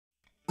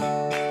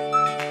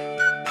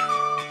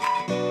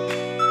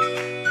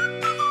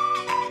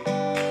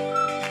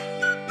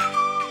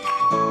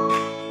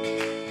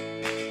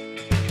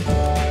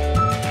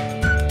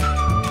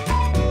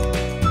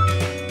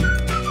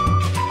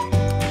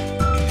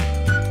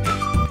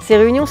Ces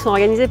réunions sont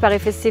organisées par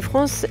FSC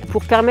France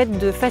pour permettre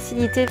de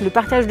faciliter le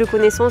partage de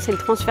connaissances et le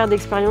transfert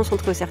d'expériences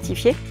entre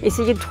certifiés.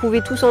 Essayer de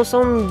trouver tous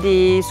ensemble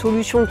des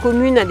solutions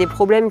communes à des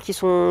problèmes qui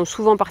sont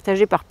souvent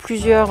partagés par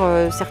plusieurs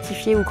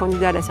certifiés ou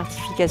candidats à la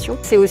certification.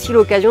 C'est aussi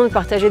l'occasion de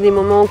partager des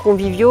moments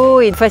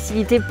conviviaux et de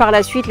faciliter par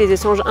la suite les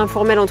échanges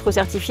informels entre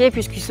certifiés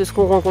puisqu'ils se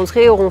seront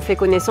rencontrés, auront fait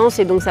connaissance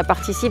et donc ça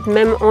participe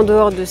même en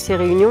dehors de ces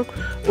réunions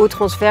au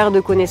transfert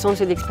de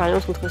connaissances et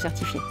d'expériences entre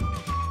certifiés.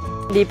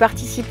 Les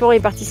participants et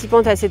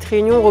participantes à cette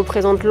réunion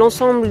représentent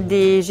l'ensemble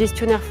des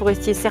gestionnaires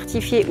forestiers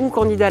certifiés ou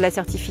candidats à la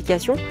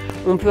certification.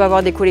 On peut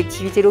avoir des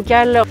collectivités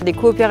locales, des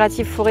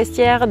coopératives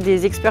forestières,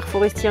 des experts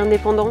forestiers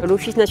indépendants,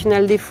 l'Office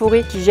national des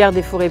forêts qui gère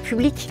des forêts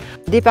publiques,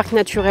 des parcs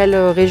naturels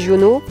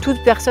régionaux,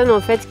 toute personne en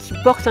fait qui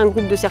porte un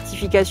groupe de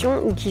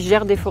certification ou qui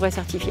gère des forêts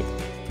certifiées.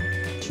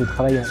 Je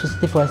travaille à la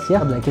Société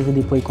forestière de la Caisse des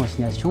dépôts et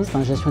consignations. C'est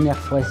un gestionnaire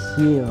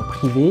forestier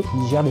privé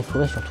qui gère des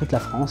forêts sur toute la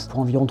France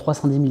pour environ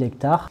 310 000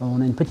 hectares. On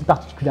a une petite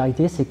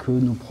particularité, c'est que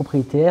nos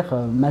propriétaires,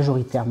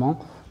 majoritairement,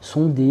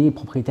 sont des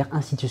propriétaires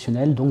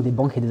institutionnels, donc des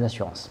banques et des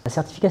assurances. La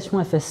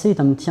certification FSC est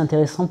un outil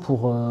intéressant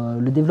pour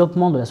le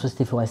développement de la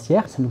société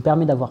forestière. Ça nous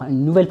permet d'avoir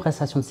une nouvelle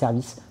prestation de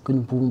service que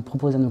nous pouvons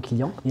proposer à nos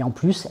clients. Et en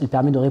plus, elle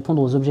permet de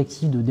répondre aux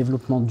objectifs de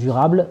développement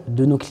durable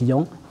de nos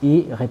clients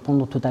et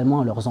répondre totalement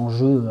à leurs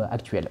enjeux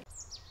actuels.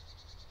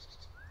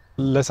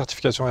 La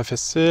certification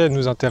FSC elle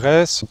nous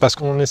intéresse parce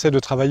qu'on essaie de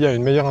travailler à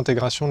une meilleure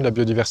intégration de la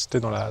biodiversité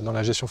dans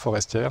la gestion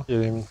forestière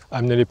et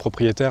amener les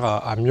propriétaires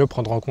à mieux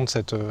prendre en compte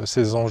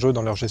ces enjeux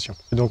dans leur gestion.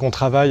 Et donc on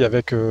travaille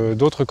avec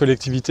d'autres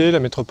collectivités, la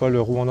métropole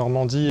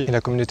Rouen-Normandie et la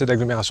communauté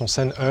d'agglomération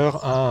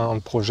Seine-Eure à un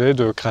projet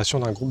de création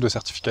d'un groupe de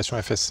certification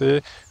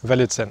FSC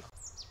Vallée de Seine.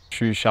 Je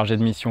suis chargé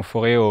de mission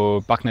forêt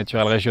au parc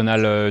naturel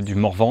régional du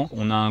Morvan.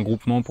 On a un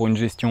groupement pour une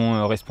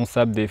gestion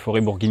responsable des forêts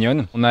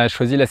bourguignonnes. On a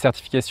choisi la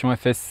certification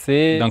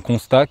FSC d'un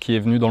constat qui est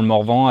venu dans le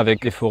Morvan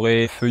avec les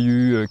forêts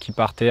feuillues qui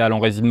partaient à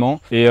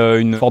l'enraisonnement et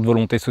une forte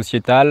volonté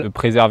sociétale de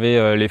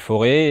préserver les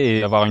forêts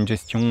et d'avoir une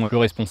gestion plus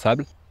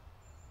responsable.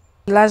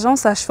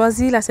 L'agence a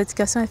choisi la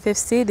certification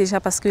FSC déjà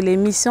parce que les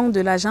missions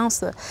de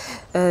l'agence,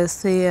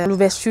 c'est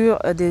l'ouverture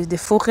des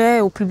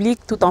forêts au public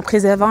tout en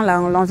préservant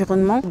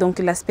l'environnement. Donc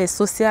l'aspect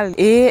social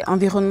et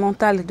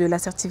environnemental de la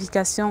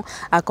certification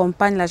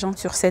accompagne l'agence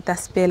sur cet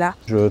aspect-là.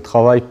 Je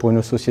travaille pour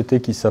une société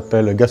qui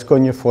s'appelle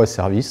Gascogne Forêt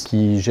Service,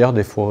 qui gère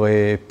des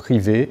forêts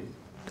privées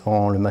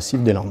dans le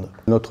massif des Landes.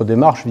 Notre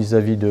démarche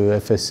vis-à-vis de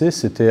FSC,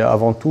 c'était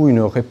avant tout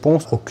une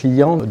réponse aux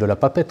clients de la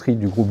papeterie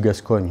du groupe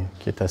Gascogne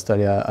qui est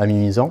installé à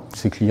Mimizan.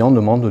 Ces clients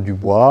demandent du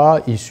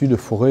bois issu de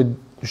forêts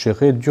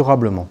gérées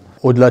durablement.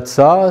 Au-delà de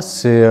ça,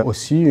 c'est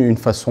aussi une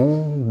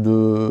façon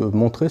de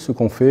montrer ce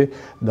qu'on fait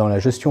dans la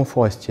gestion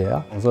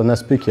forestière, dans un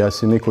aspect qui est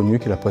assez méconnu,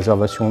 qui est la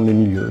préservation des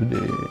milieux,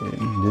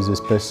 des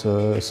espèces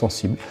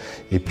sensibles.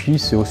 Et puis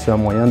c'est aussi un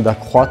moyen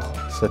d'accroître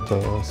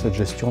cette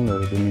gestion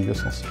des milieux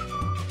sensibles.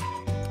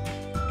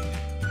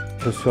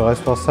 Je suis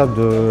responsable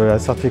de la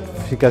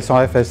certification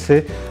FSC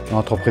de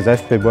l'entreprise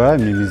AFP Bois à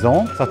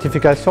Mimizan.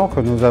 Certification que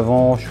nous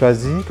avons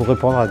choisie pour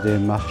répondre à des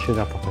marchés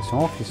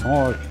d'importation qui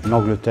sont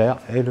l'Angleterre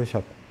et le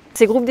Japon.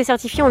 Ces groupes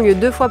décertifiés ont lieu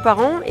 2 fois par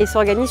an et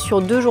s'organisent sur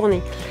 2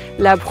 journées.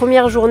 La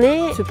première journée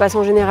se passe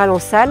en général en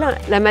salle.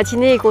 La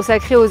matinée est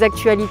consacrée aux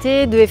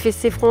actualités de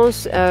FSC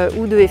France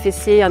ou de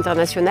FSC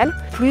International,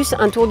 plus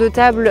un tour de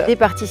table des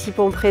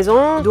participants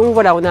présents. Donc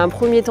voilà, on a un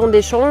premier temps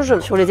d'échange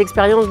sur les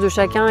expériences de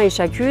chacun et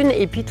chacune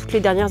et puis toutes les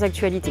dernières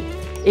actualités.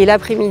 Et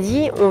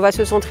l'après-midi, on va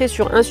se centrer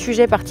sur un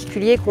sujet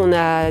particulier qu'on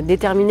a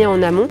déterminé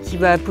en amont, qui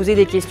va poser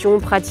des questions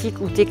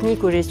pratiques ou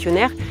techniques aux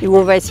gestionnaires, et où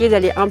on va essayer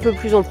d'aller un peu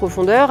plus en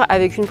profondeur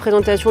avec une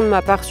présentation de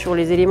ma part sur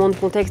les éléments de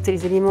contexte et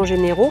les éléments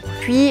généraux,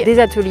 puis des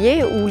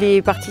ateliers où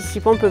les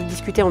participants peuvent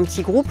discuter en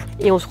petits groupes,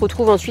 et on se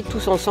retrouve ensuite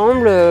tous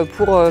ensemble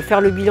pour faire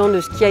le bilan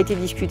de ce qui a été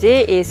discuté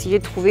et essayer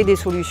de trouver des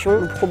solutions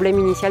au problème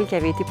initial qui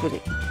avait été posé.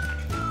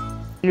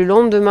 Le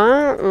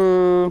lendemain,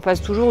 on passe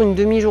toujours une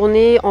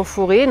demi-journée en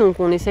forêt, donc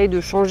on essaye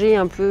de changer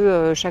un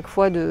peu chaque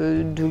fois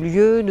de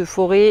lieu, de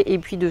forêt et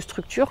puis de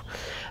structure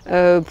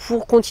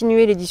pour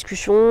continuer les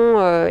discussions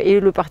et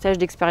le partage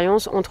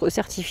d'expériences entre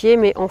certifiés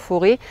mais en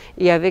forêt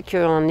et avec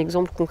un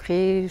exemple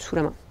concret sous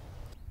la main.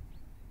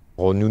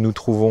 Nous nous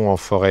trouvons en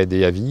forêt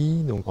des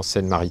Avis, donc en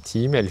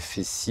Seine-Maritime. Elle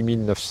fait 6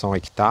 900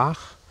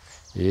 hectares.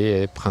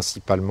 Et est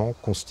principalement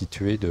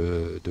constituée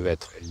de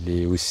hêtres.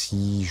 Elle est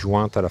aussi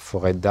jointe à la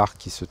forêt d'Arc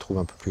qui se trouve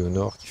un peu plus au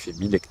nord, qui fait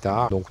 1000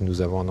 hectares. Donc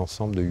nous avons un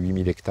ensemble de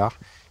 8000 hectares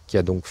qui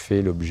a donc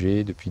fait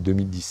l'objet depuis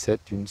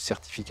 2017 d'une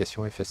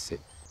certification FSC.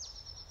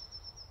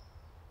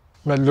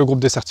 Le groupe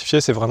des certifiés,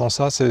 c'est vraiment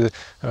ça, c'est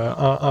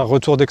un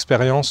retour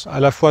d'expérience à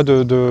la fois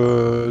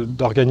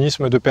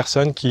d'organismes, de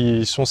personnes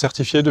qui sont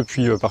certifiées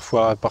depuis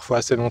parfois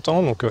assez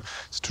longtemps. Donc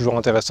c'est toujours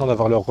intéressant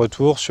d'avoir leur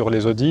retour sur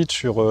les audits,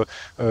 sur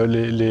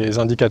les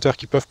indicateurs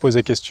qui peuvent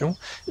poser question.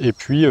 Et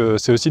puis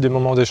c'est aussi des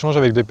moments d'échange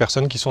avec des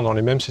personnes qui sont dans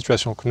les mêmes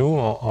situations que nous,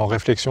 en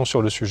réflexion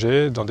sur le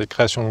sujet, dans des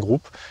créations de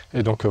groupes.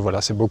 Et donc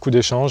voilà, c'est beaucoup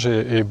d'échanges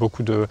et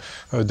beaucoup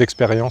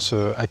d'expériences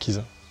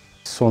acquises.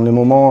 Ce sont des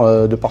moments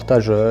de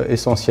partage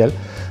essentiels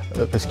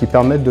parce qu'ils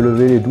permettent de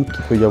lever les doutes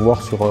qu'il peut y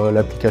avoir sur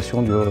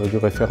l'application du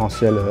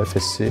référentiel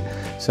FSC.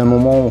 C'est un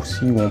moment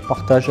aussi où on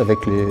partage avec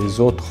les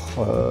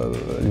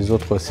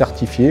autres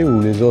certifiés ou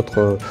les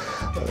autres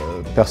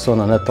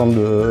personnes en attente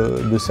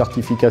de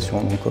certification.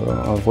 Donc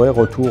un vrai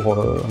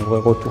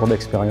retour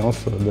d'expérience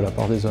de la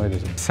part des uns et des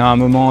autres. C'est un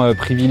moment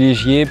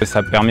privilégié,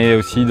 ça permet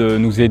aussi de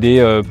nous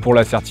aider pour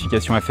la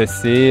certification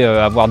FSC,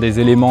 avoir des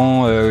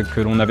éléments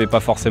que l'on n'avait pas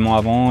forcément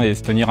avant et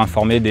se tenir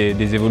informé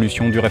des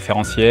évolutions du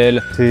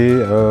référentiel. C'est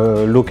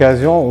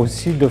l'occasion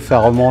aussi de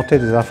faire remonter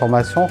des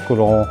informations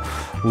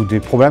ou des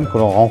problèmes que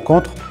l'on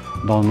rencontre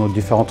dans nos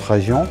différentes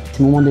régions.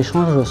 Ces moments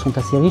d'échange sont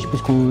assez riches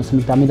puisque ça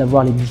nous permet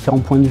d'avoir les différents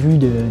points de vue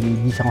des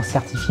différents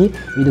certifiés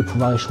et de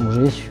pouvoir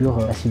échanger sur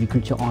la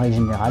sylviculture en règle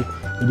générale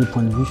et des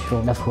points de vue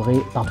sur la forêt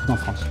partout en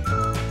France.